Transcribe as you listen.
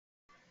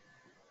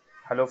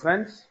Hello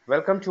friends,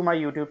 welcome to my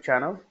YouTube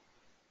channel.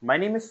 My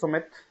name is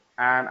Sumit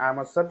and I'm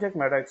a subject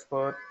matter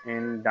expert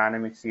in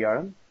Dynamic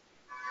CRM.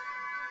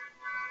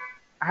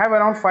 I have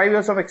around 5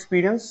 years of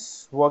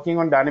experience working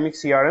on Dynamic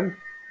CRM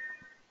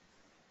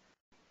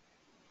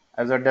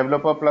as a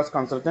developer plus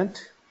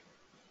consultant.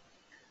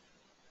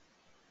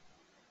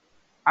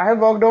 I have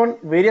worked on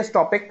various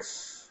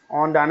topics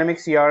on Dynamic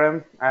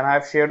CRM and I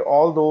have shared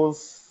all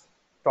those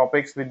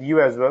topics with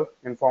you as well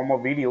in form of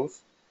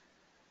videos.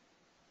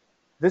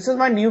 This is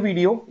my new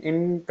video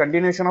in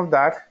continuation of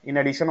that, in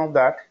addition of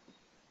that.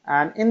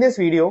 And in this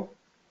video,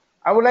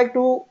 I would like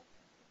to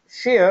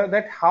share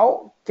that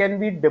how can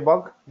we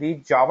debug the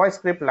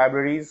JavaScript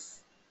libraries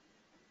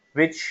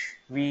which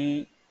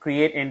we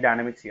create in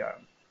Dynamic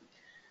CRM.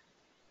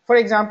 For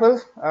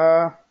example,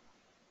 I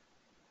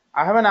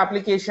have an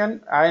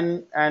application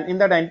and in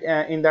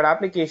that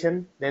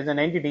application there's an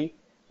entity.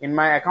 In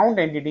my account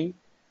entity,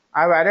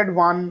 I've added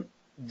one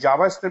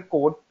JavaScript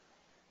code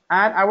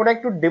and I would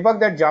like to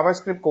debug that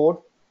JavaScript code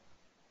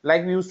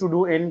like we used to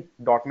do in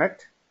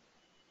 .NET.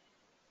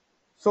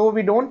 So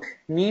we don't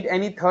need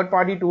any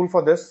third-party tool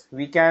for this.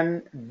 We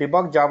can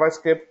debug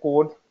JavaScript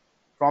code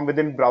from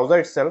within browser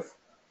itself.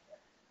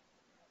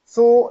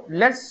 So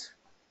let's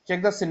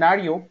check the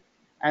scenario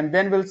and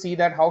then we'll see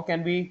that how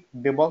can we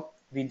debug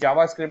the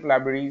JavaScript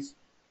libraries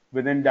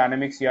within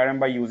Dynamic CRM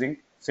by using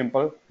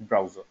simple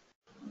browser.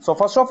 So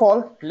first of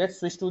all, let's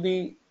switch to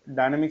the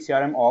Dynamic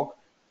CRM org,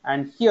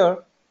 and here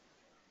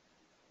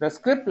the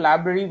script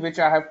library which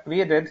I have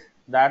created,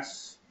 I'll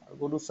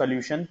go to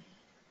solution.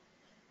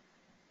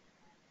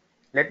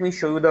 Let me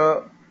show you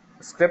the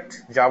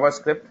script,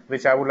 JavaScript,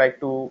 which I would like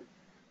to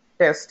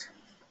test.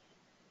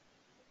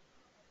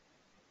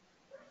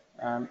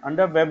 And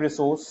under web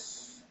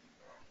resource,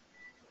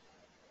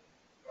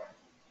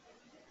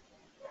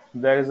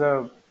 there is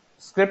a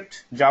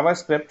script,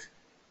 JavaScript,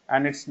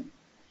 and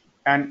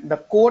the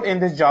code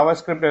in this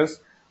JavaScript is,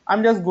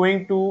 I'm just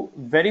going to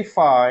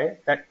verify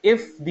that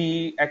if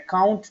the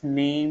account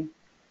name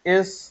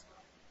is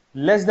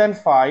less than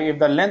 5, if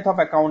the length of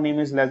account name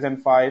is less than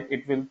 5,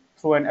 it will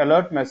throw an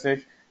alert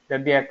message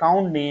that the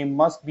account name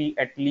must be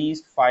at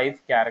least 5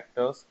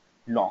 characters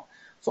long.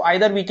 So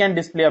either we can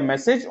display a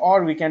message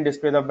or we can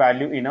display the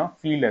value in a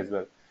field as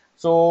well.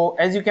 So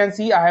as you can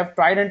see, I have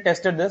tried and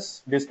tested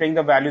this, displaying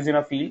the values in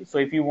a field. So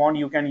if you want,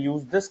 you can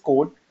use this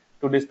code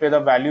to display the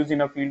values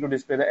in a field, to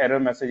display the error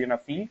message in a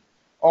field.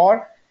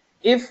 Or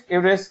if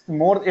it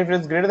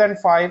is greater than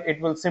 5, it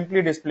will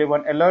simply display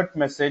one alert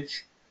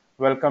message,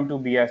 welcome to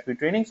BSP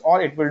trainings,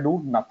 or it will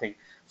do nothing.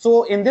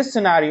 So in this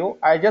scenario,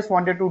 I just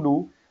wanted to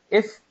do,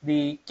 if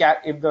the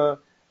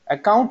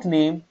account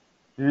name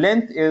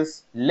length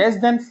is less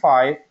than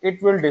 5,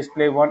 it will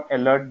display one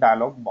alert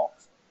dialog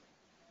box.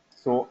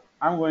 So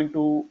I'm going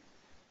to,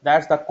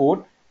 that's the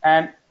code,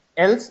 and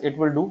else it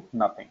will do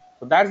nothing.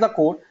 So that's the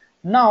code.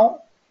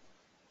 Now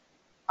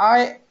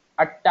I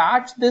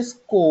attach this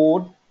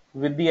code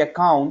with the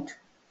account.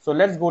 So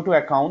let's go to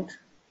account,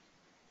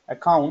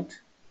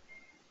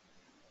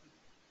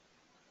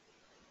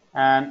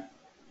 and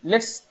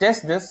let's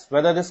test this,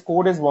 whether this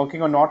code is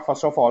working or not.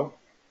 First of all,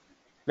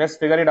 let's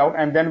figure it out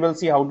and then we'll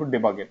see how to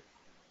debug it.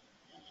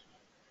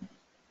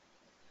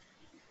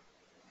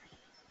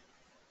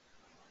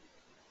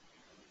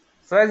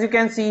 So as you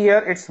can see here,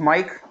 it's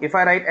Mike. If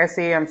I write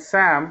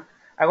Sam,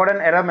 I got an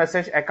error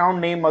message,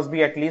 account name must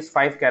be at least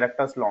 5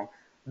 characters long.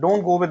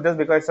 Don't go with this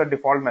because it's a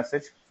default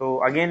message.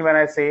 So again, when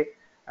I say,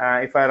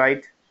 if I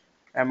write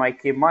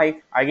Mike,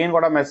 again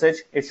got a message,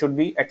 it should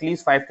be at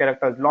least 5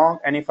 characters long.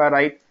 And if I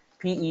write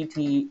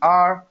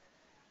PETR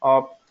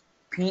or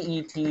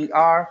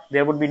PETR,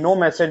 there would be no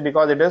message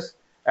because it is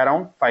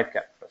around 5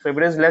 characters. So if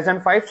it is less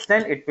than 5,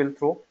 then it will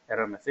throw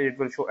error message, it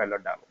will show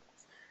alert dialog.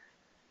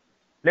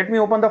 Let me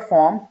open the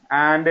form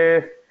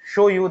and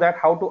show you that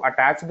how to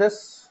attach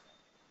this.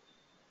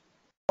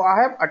 So I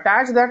have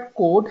attached that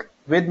code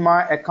with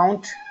my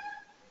account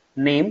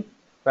name.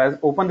 So I'll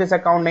open this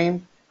account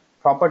name,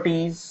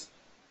 properties,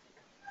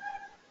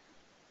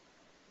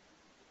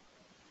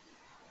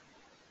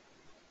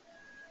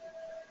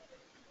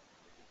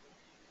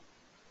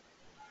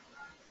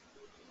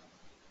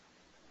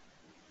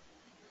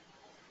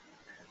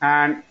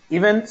 and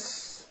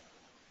events.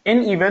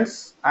 In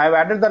events, I've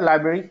added the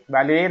library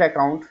validate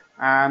account,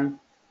 and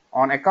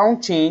on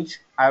account change,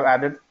 I've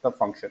added the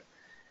function.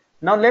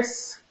 Now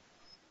let's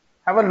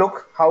have a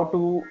look how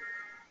to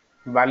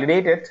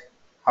validate it,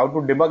 how to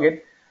debug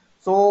it.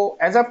 So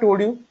as I've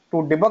told you, to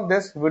debug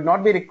this, we would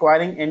not be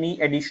requiring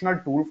any additional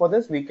tool for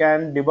this. We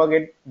can debug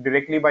it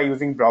directly by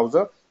using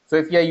browser. So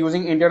if you are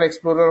using Internet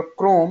Explorer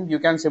Chrome, you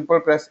can simply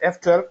press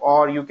F12,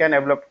 or you can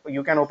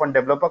open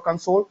developer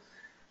console.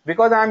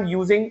 Because I'm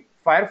using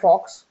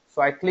Firefox,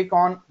 so I click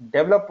on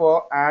developer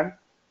and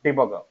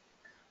debugger.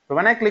 So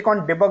when I click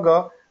on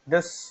debugger,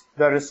 the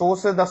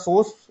source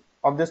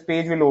of this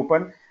page will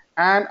open,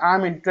 and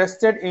I'm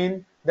interested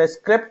in the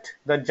script,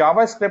 the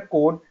JavaScript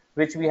code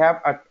which we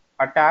have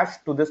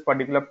attached to this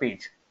particular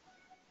page.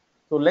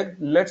 So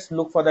let's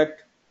look for that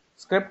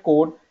script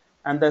code,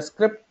 and the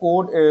script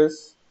code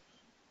is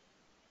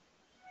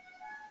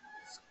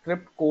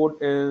script code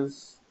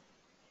is,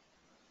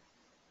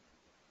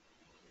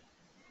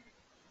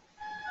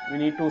 we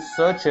need to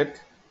search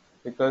it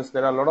because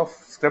there are a lot of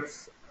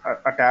scripts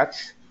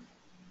attached.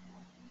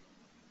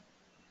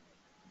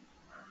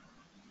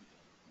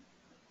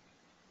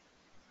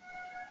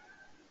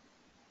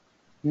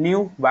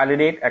 New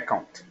validate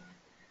account.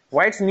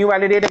 Why it's new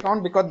validate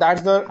account? Because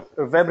that's the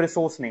web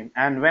resource name.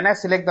 And when I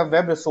select the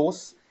web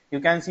resource,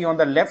 you can see on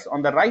the left,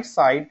 on the right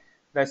side,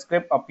 the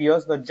script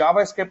appears, the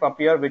JavaScript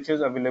appear, which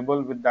is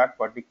available with that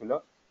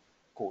particular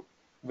code,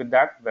 with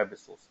that web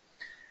resource.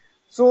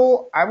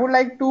 So I would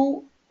like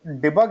to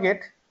debug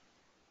it.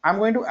 I'm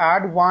going to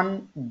add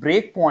one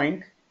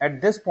breakpoint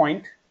at this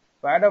point.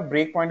 So I add a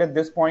breakpoint at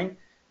this point,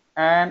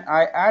 and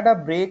I add a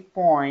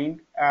breakpoint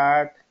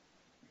at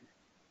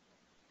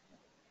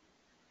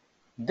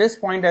this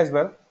point as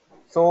well.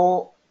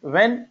 So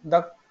when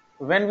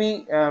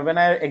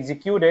I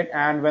execute it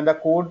and when the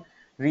code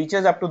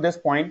reaches up to this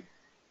point,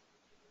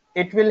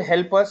 it will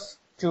help us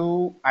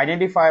to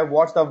identify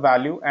what's the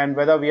value and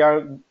whether we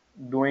are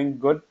doing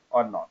good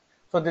or not.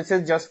 So this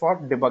is just for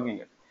debugging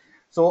it.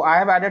 So I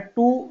have added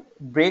two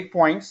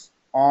breakpoints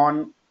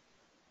on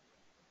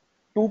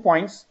 2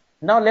 points.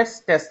 Now let's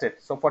test it.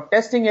 So for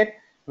testing it,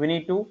 we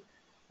need to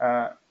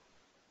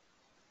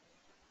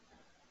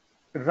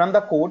run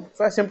the code.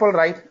 So a simple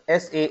write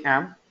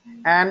SAM,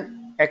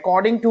 and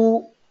according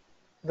to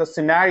the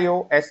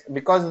scenario,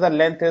 because the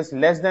length is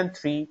less than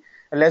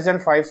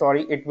 5,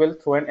 sorry, it will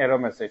throw an error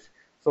message.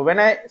 So when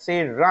I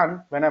say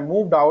run, when I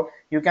moved out,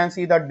 you can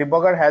see the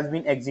debugger has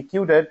been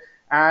executed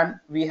and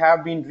we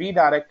have been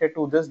redirected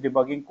to this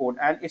debugging code,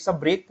 and it's a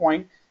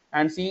breakpoint.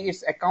 And see,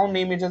 its account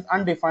name is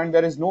undefined.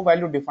 There is no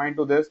value defined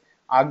to this.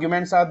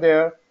 Arguments are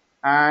there,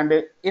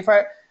 and if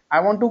I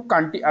want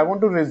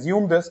to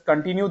resume this,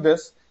 continue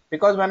this,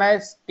 because when I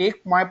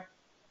take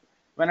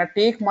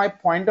my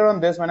pointer on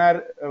this, when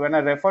I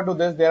refer to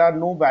this, there are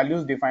no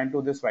values defined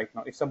to this right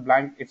now. It's a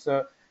blank. It's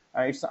an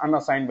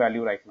unassigned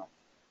value right now.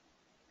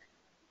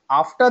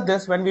 After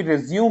this, when we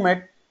resume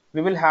it,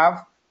 we will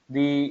have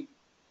the,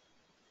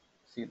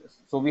 see this.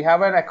 So we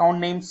have an account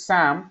name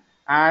Sam,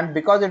 and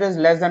because it is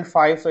less than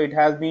 5, so it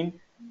has been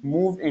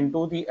moved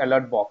into the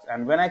alert box.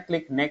 And when I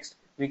click next,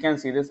 we can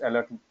see this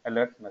alert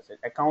message.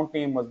 Account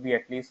name must be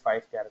at least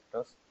 5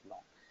 characters long.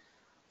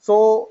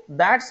 So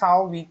that's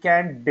how we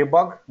can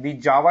debug the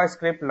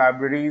JavaScript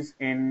libraries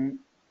in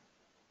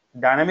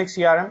Dynamic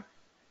CRM.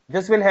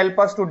 This will help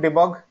us to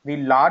debug the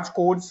large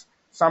codes.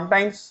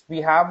 Sometimes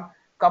we have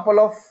couple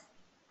of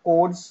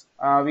codes.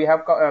 We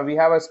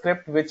have a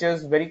script which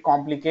is very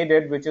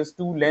complicated, which is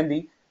too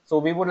lengthy. So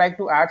we would like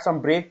to add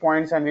some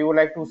breakpoints, and we would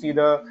like to see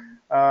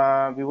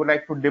we would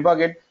like to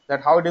debug it,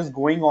 that how it is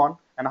going on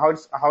and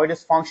how it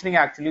is functioning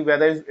actually,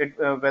 whether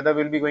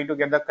we'll be going to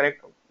get the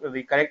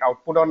correct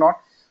output or not.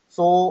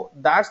 So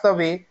that's the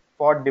way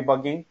for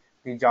debugging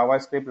the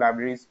JavaScript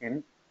libraries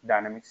in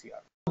Dynamic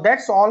CRM.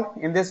 That's all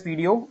in this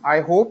video.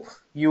 I hope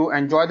you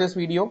enjoy this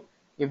video.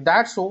 If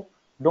that's so,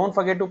 don't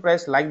forget to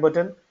press like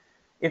button.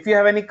 If you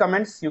have any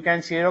comments, you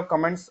can share your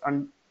comments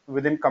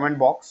within comment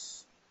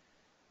box.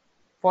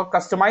 For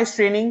customized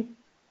training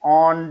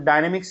on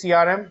Dynamic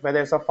CRM,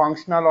 whether it's a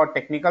functional or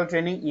technical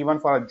training, even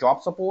for a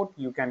job support,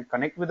 you can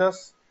connect with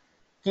us.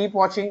 Keep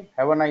watching.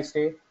 Have a nice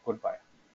day. Goodbye.